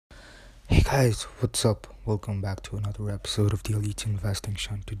Hey guys, what's up? Welcome back to another episode of the Elite Investing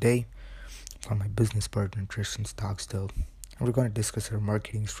Show. Today, for my business partner Tristan Stockstill, and we're going to discuss our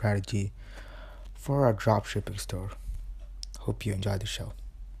marketing strategy for our dropshipping store. Hope you enjoy the show.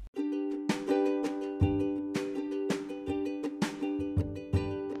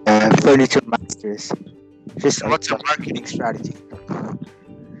 Furniture Masters. Just what's your marketing strategy?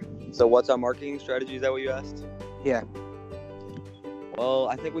 So what's our marketing strategy? Is that what you asked? Yeah. Well,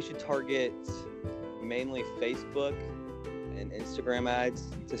 I think we should target mainly Facebook and Instagram ads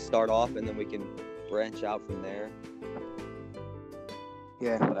to start off, and then we can branch out from there.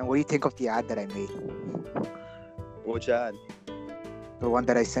 Yeah. And what do you think of the ad that I made? Which ad? The one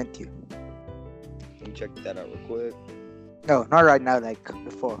that I sent you. Let me check that out real quick. No, not right now, like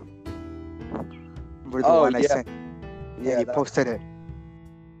before. Remember the one I sent? Yeah, you posted it.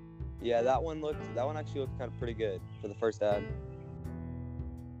 Yeah, that one actually looked kind of pretty good for the first ad.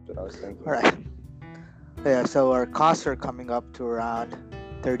 That's what I was thinking. All right. Yeah, so our costs are coming up to around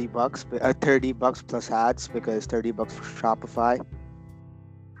 $30, $30 plus ads because $30 for Shopify.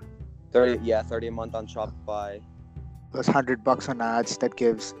 30 a month on Shopify. Plus $100 on ads, that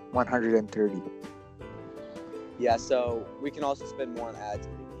gives 130. Yeah, so we can also spend more on ads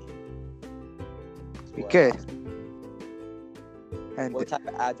if we need. We could. And what type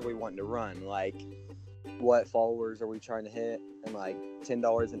of ads are we wanting to run? Like, what followers are we trying to hit? And like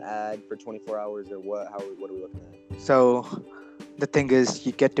 $10 an ad for 24 hours, or what? What are we looking at? So the thing is,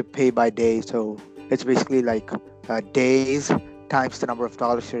 you get to pay by day. So it's basically like days times the number of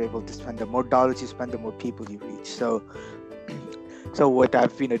dollars you're able to spend. The more dollars you spend, the more people you reach. So what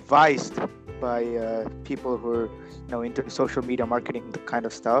I've been advised by people who are into social media marketing, the kind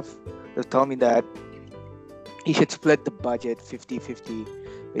of stuff, they tell me that you should split the budget 50-50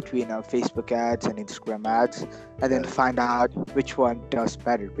 between Facebook ads and Instagram ads, and then find out which one does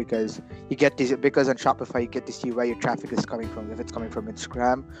better, because you get this, because on Shopify you get to see where your traffic is coming from, if it's coming from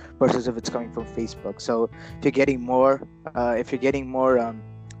Instagram versus if it's coming from Facebook. So if you're getting more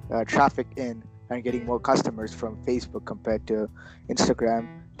traffic in and getting more customers from Facebook compared to Instagram,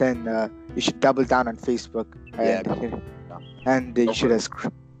 then you should double down on Facebook, and you should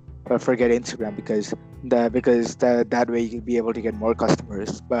forget Instagram, because that way you can be able to get more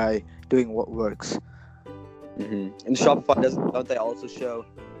customers by doing what works. Mm-hmm. And Shopify don't they also show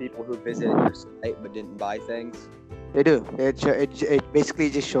people who visited your site but didn't buy things? They do. It basically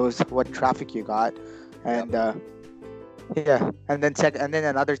just shows what traffic you got, and and then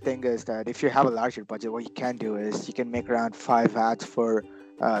another thing is that if you have a larger budget, what you can do is you can make around 5 ads for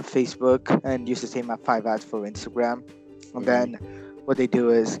Facebook and use the same 5 ads for Instagram, and then what they do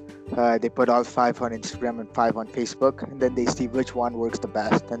is they put all 5 on Instagram and 5 on Facebook, and then they see which one works the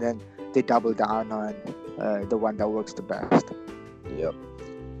best, and then they double down on the one that works the best. Yep.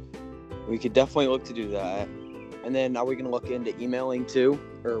 We could definitely look to do that. And then are we going to look into emailing too?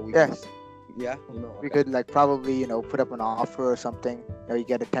 Or Yes. Yeah? We could probably put up an offer or something. You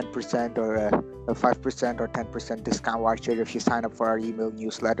get a 10% or a 5% or 10% discount voucher if you sign up for our email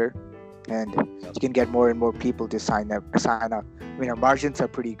newsletter. And you can get more and more people to sign up. I mean, our margins are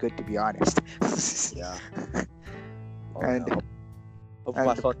pretty good, to be honest. Yeah. Hopefully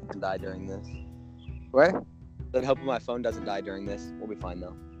my phone doesn't die during this. What? Then hopefully my phone doesn't die during this. We'll be fine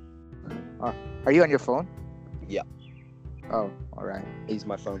though. Are you on your phone? Yeah. Oh, all right. I use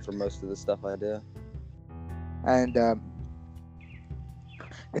my phone for most of the stuff I do. And the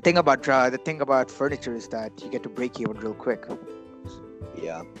thing about furniture is that you get to break even real quick.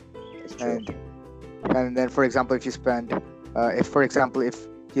 Yeah. True. And then, for example, if you spend, if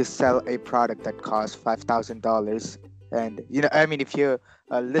you sell a product that costs $5,000, and if you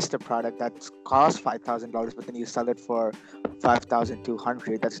list a product that costs $5,000, but then you sell it for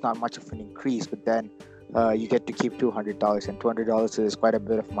 $5,200, that's not much of an increase. But then you get to keep $200, and $200 is quite a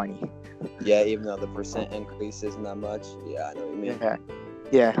bit of money. Yeah, even though the percent increase isn't that much. Yeah, I know what you mean.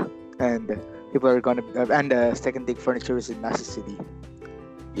 Yeah, and people are gonna. And the second thing, furniture is a necessity.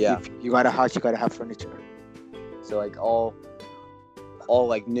 Yeah. If you got a house, you gotta have furniture. So like all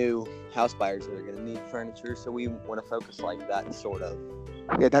like new house buyers are gonna need furniture. So we want to focus like that sort of.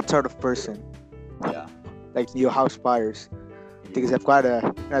 Yeah, that sort of person. Yeah. Like new house buyers. Because I've got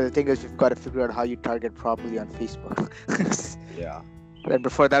the thing is we've got to figure out how you target properly on Facebook. Yeah. And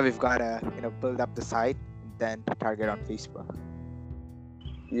before that, we've got to build up the site and then target on Facebook.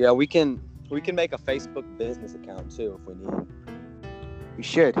 Yeah, we can make a Facebook business account too if we need. We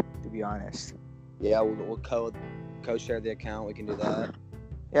should, to be honest. Yeah, we'll co-share the account. We can do that.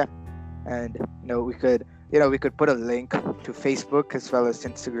 Yeah, and we could put a link to Facebook as well as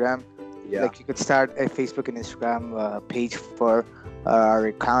Instagram. Yeah. Like you could start a Facebook and Instagram page for our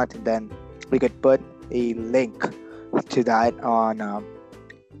account, and then we could put a link to that on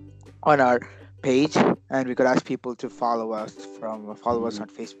our page, and we could ask people to follow us on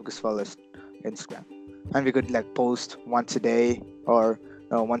Facebook as well as Instagram, and we could like post once a day or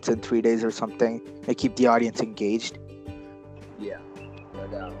once in 3 days or something, and keep the audience engaged. Yeah, no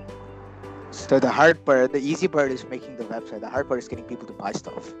doubt. So the easy part is making the website. The hard part is getting people to buy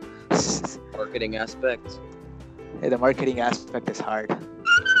stuff. Marketing aspect. Yeah, the marketing aspect is hard.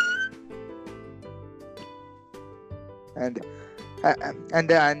 And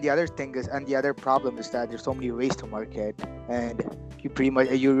the other thing is, and the other problem is that there's so many ways to market, and you pretty much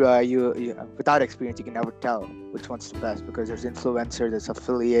you without experience you can never tell which one's the best, because there's influencer, there's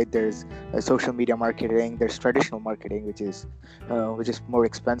affiliate, there's social media marketing, there's traditional marketing, which is more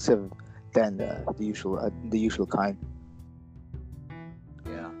expensive than the usual kind.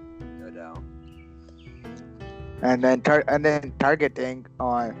 Yeah, no doubt. And then targeting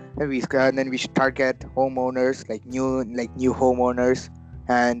on, and then we should target homeowners, like new homeowners,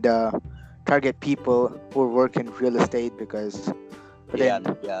 and target people who work in real estate, because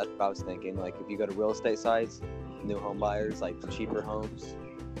that's what I was thinking. Like if you go to real estate sites, new home buyers, like cheaper homes.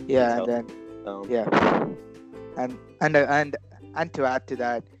 And to add to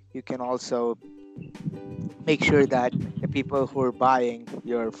that, you can also make sure that the people who are buying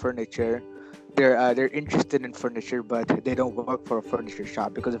your furniture, they're interested in furniture, but they don't work for a furniture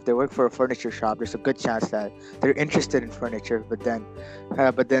shop. Because if they work for a furniture shop, there's a good chance that they're interested in furniture, but then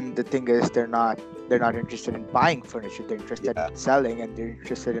the thing is, they're not interested in buying furniture. They're interested in selling, and they're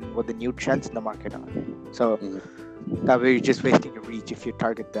interested in what the new trends in the market are. So that way you're just wasting your reach if you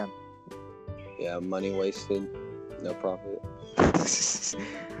target them. Yeah, money wasted, no profit.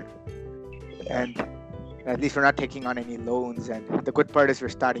 And at least we're not taking on any loans, and the good part is we're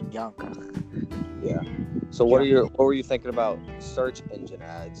starting young. Yeah. So what were you thinking about search engine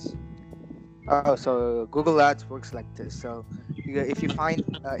ads? Oh, so Google Ads works like this. So if you find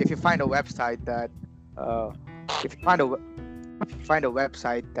a website that if you find a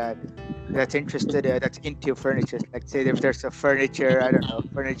website that's interested that's into furniture, like say if there's a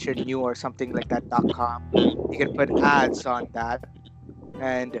furniture new or something like that.com, you can put ads on that.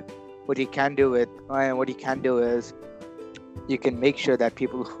 And what you can do is you can make sure that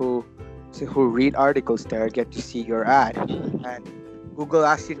people who read articles there get to see your ad. And Google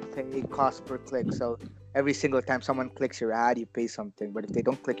asks you to pay cost per click. So every single time someone clicks your ad, you pay something. But if they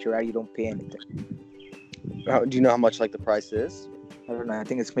don't click your ad, you don't pay anything. Do you know how much like the price is? I don't know. I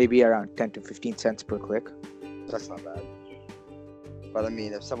think it's maybe around 10 to 15 cents per click. That's not bad. But I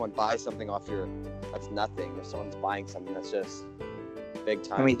mean, if someone buys something off that's nothing. If someone's buying something, that's just big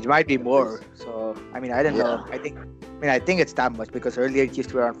time. I mean, it might be more. So I mean, I don't know. I think it's that much, because earlier it used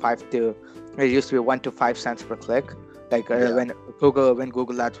to be around 1 to 5 cents per click. Like when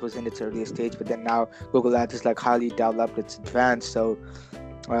Google Ads was in its earliest stage, but then now Google Ads is like highly developed, it's advanced. So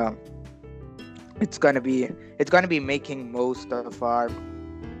it's gonna be making most of our.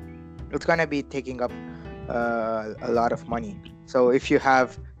 It's gonna be taking up a lot of money. So if you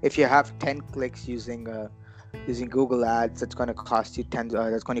have 10 clicks using Google Ads, that's going to cost you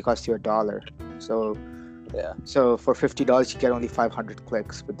 $1. So for $50 you get only 500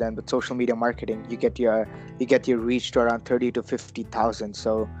 clicks. But then with social media marketing, you get your reach to around 30 to 50,000.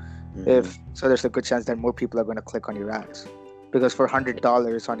 So there's a good chance that more people are going to click on your ads, because for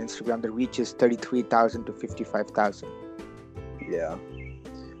 $100 on Instagram, the reach is 33,000 to 55,000. Yeah,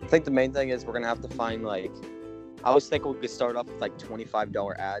 I think the main thing is we're gonna have to find I always think we could start off with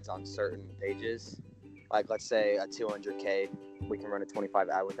 $25 ads on certain pages. Like let's say a 200K, we can run a 25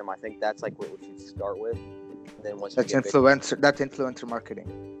 ad with them. I think that's what we should start with. And then once that's influencer marketing.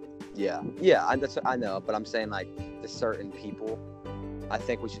 Yeah, I know, but I'm saying the certain people. I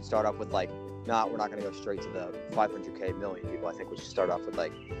think we should start off with we're not gonna go straight to the 500K million people. I think we should start off with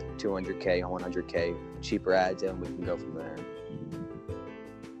 200K, 100K cheaper ads, and we can go from there.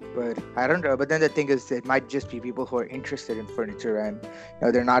 But I don't know. But then the thing is, it might just be people who are interested in furniture, and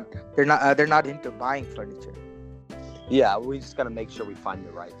they're not into buying furniture. Yeah, we just gotta make sure we find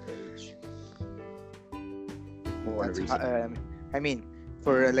the right page. I mean,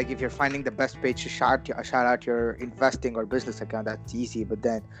 for if you're finding the best page to shout out your investing or business account, that's easy. But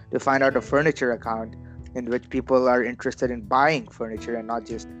then to find out a furniture account in which people are interested in buying furniture and not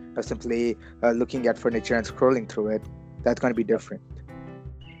just simply looking at furniture and scrolling through it, that's going to be different.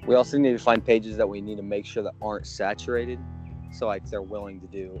 We also need to find pages that we need to make sure that aren't saturated, so they're willing to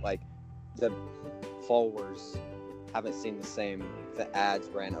do the followers haven't seen the ads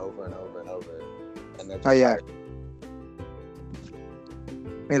ran over and over and over, and they're just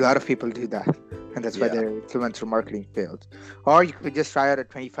a lot of people do that. and that's why Yeah. their influencer marketing failed. Or you could just try out a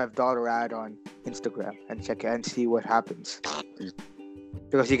 $25 ad on Instagram and check it and see what happens,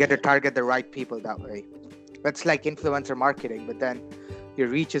 because you get to target the right people that way. That's like influencer marketing, but then your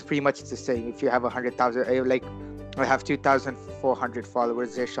reach is pretty much the same. If you have 100,000, like I have 2,400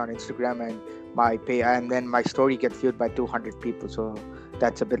 followers ish on Instagram, and then my story gets viewed by 200 people. So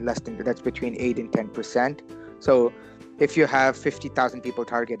that's a bit less than that's between 8 and 10%. So if you have 50,000 people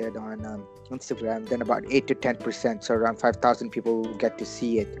targeted on Instagram, then about 8 to 10%, so around 5,000 people will get to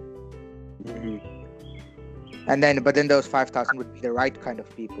see it. But then those 5,000 would be the right kind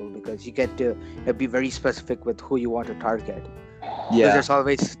of people, because you get to be very specific with who you want to target. Yeah.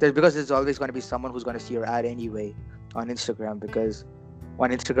 Because there's always going to be someone who's going to see your ad anyway on Instagram, because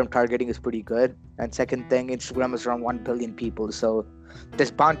one, Instagram targeting is pretty good, and second thing, Instagram is around 1 billion people, so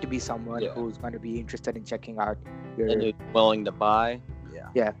there's bound to be someone who's going to be interested in checking out your. And who's willing to buy.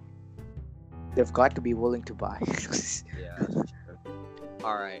 Yeah. They've got to be willing to buy. Yeah. That's true.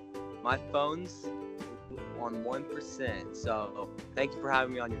 All right. My phone's on 1%. So thank you for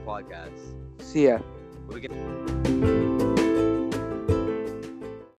having me on your podcast. See ya. We can.